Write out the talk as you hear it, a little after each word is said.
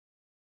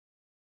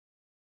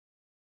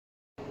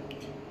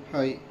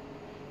Hi,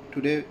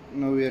 today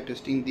now we are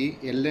testing the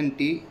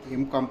L&T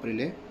M-Comp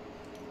relay.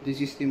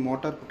 This is the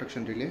motor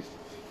protection relay.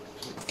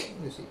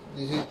 This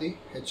is the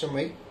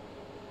HMI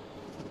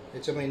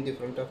in the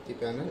front of the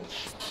panel.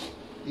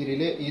 The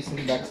relay is in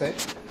the back side.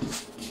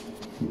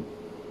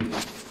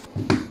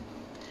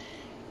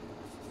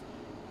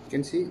 You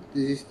can see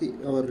this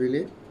is our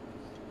relay.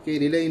 Okay,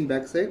 relay in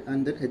back side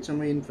and then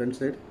HMI in front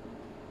side.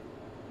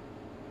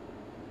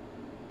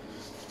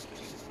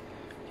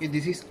 Okay,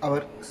 this is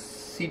our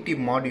CT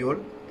module.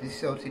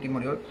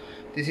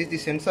 This is the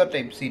sensor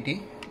type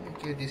CT.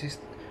 Okay, this is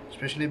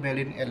specially made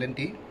in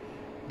L&T.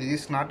 This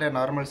is not a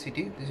normal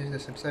CT. This is the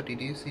sensor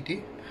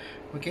CT.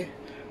 Okay,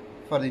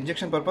 for the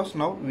injection purpose,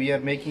 now we are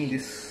making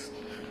these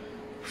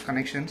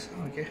connections.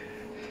 Okay,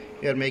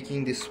 we are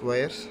making these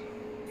wires.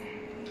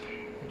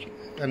 Okay,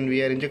 and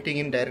we are injecting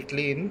in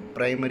directly in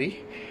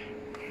primary.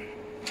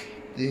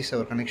 This is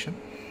our connection.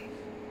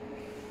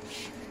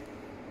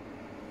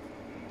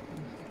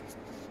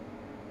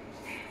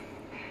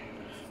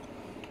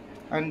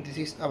 And this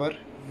is our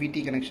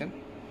VT connection,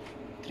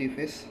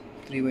 3-phase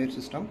 3-wire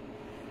system,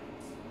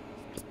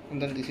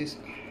 and then this is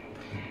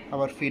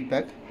our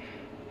feedback.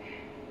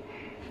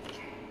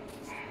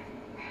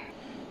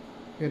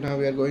 Okay, now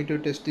we are going to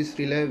test this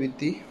relay with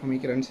the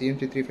Omicron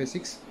CMC 3-phase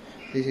 6.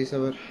 This is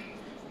our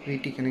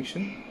VT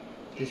connection,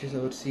 this is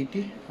our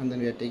CT, and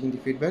then we are taking the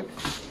feedback.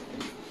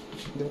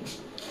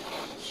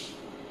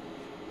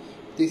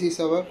 This is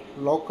our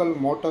local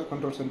motor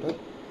control center.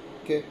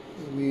 Okay,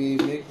 we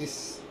make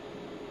this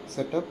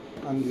setup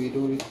and we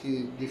do with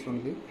this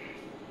only.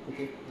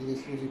 Okay, this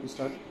is UCP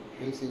start,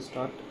 LC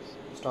start,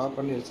 stop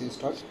and LC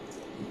start.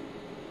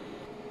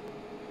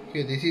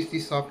 Okay, this is the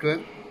software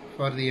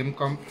for the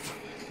M-Comp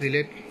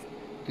relay.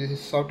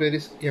 This software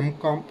is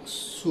M-Comp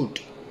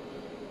suite.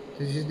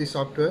 This is the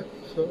software,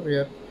 so we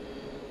are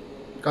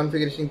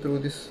configuring through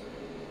this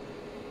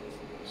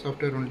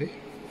software only.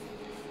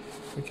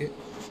 Okay,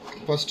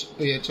 first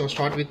we so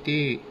start with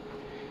the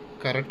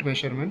current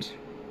measurements.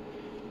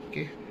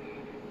 Okay,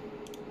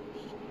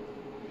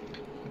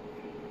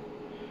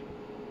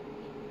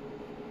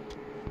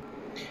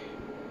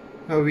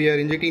 now we are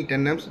injecting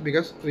 10 amps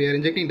because we are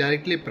injecting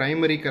directly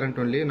primary current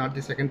only, not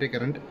the secondary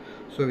current.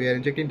 So we are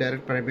injecting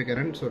direct primary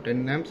current. So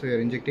 10 amps we are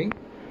injecting,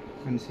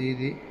 and see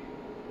the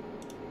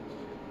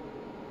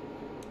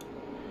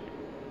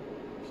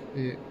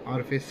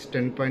R phase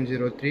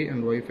 10.03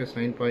 and Y phase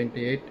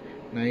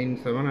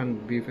 9.897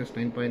 and B phase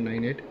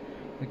 9.98.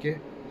 Okay,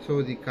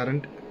 so the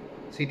current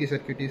CT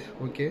circuit is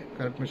okay.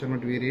 Current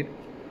measurement we read.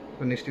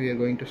 So next we are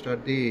going to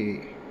start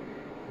the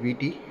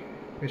VT.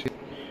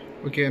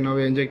 Okay, now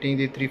we are injecting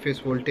the 3-phase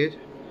voltage.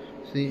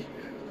 See,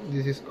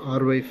 this is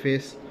RY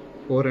phase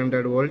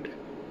 400 volt,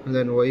 and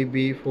then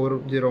YB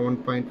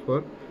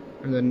 401.4,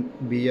 and then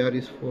BR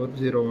is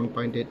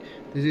 401.8.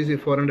 This is a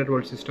 400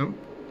 volt system.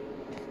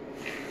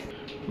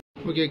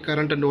 Okay,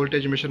 current and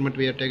voltage measurement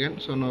we have taken.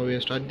 So now we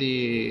start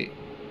the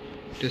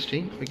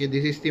testing. Okay,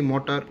 this is the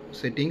motor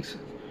settings.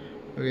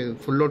 Okay,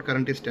 full load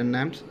current is 10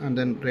 amps, and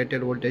then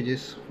rated voltage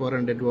is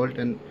 400 volt,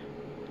 and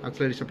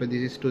auxiliary supply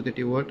this is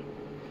 230 volt.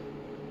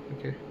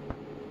 Okay,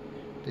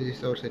 this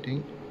is our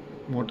setting,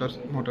 motor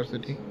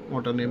setting,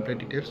 motor nameplate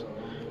details.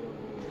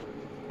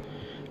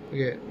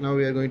 Okay, now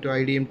we are going to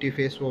IDMT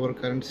phase over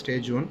current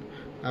stage 1.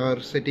 Our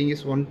setting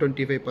is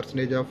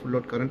 125% of full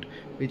load current,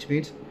 which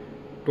means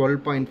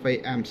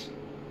 12.5 amps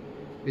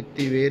with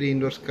the very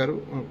inverse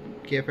curve.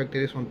 K factor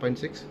is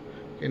 1.6.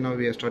 Okay, now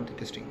we are start the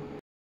testing.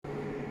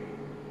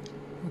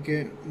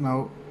 Okay,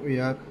 now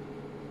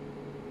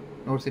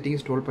our setting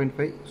is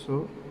 12.5.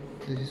 so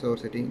this is our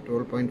setting,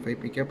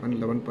 12.5 pickup and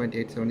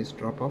 11.87 is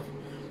drop off.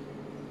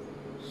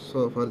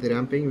 So for the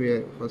ramping, we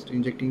are first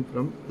injecting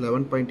from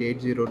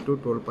 11.80 to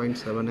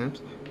 12.7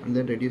 amps, and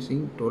then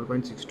reducing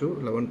 12.6 to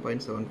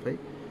 11.75.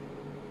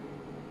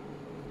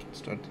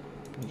 Start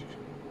injection.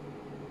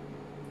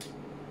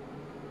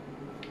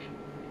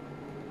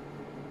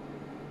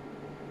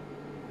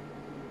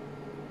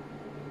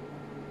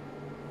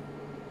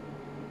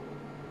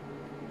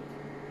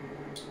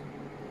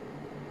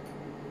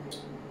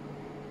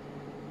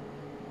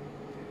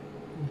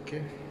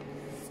 Okay,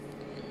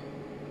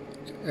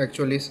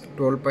 actually is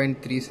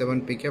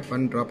 12.37 pickup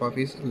and drop off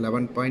is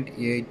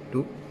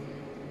 11.82.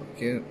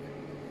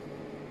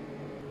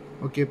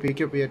 Okay,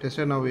 pickup we are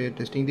tested. Now we are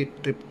testing the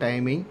trip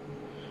timing.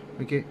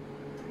 Okay,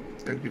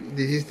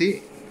 this is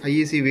the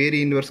IEC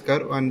very inverse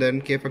curve, and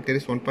then K factor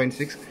is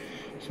 1.6.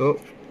 so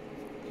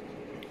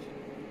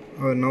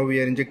now we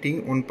are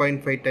injecting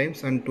 1.5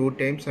 times and 2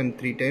 times and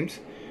 3 times.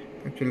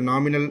 Actually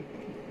nominal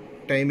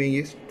timing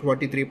is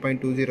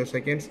 43.20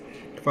 seconds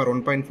for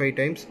 1.5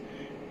 times,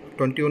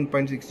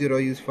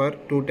 21.60 is for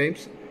 2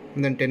 times,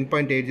 and then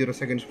 10.80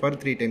 seconds for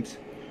 3 times.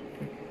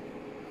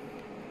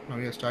 Now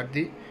we start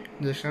the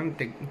injection,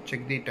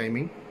 check the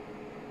timing.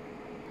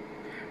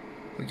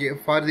 Okay,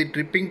 for the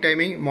tripping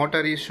timing,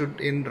 motor is should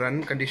in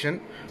run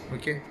condition.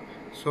 Okay,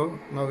 so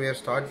now we are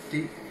start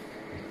the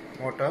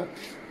motor.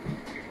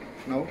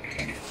 Now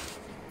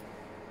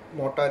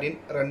motor in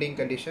running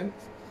condition.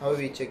 Now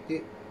we check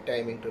the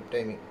timing, trip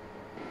timing.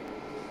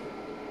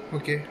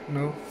 Okay,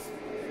 now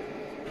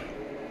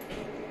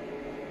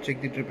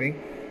check the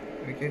tripping.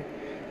 Okay,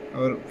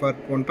 our for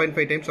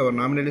 1.5 times our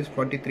nominal is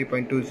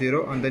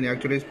 43.20 and then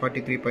actually is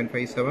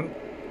 43.57,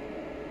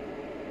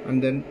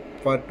 and then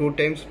for 2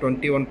 times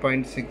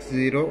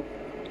 21.60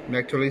 and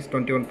actually is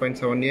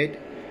 21.78,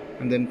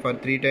 and then for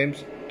 3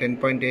 times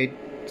 10.8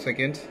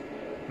 seconds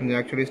and then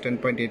actually is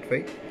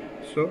 10.85.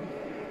 so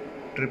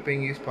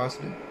tripping is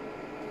passed.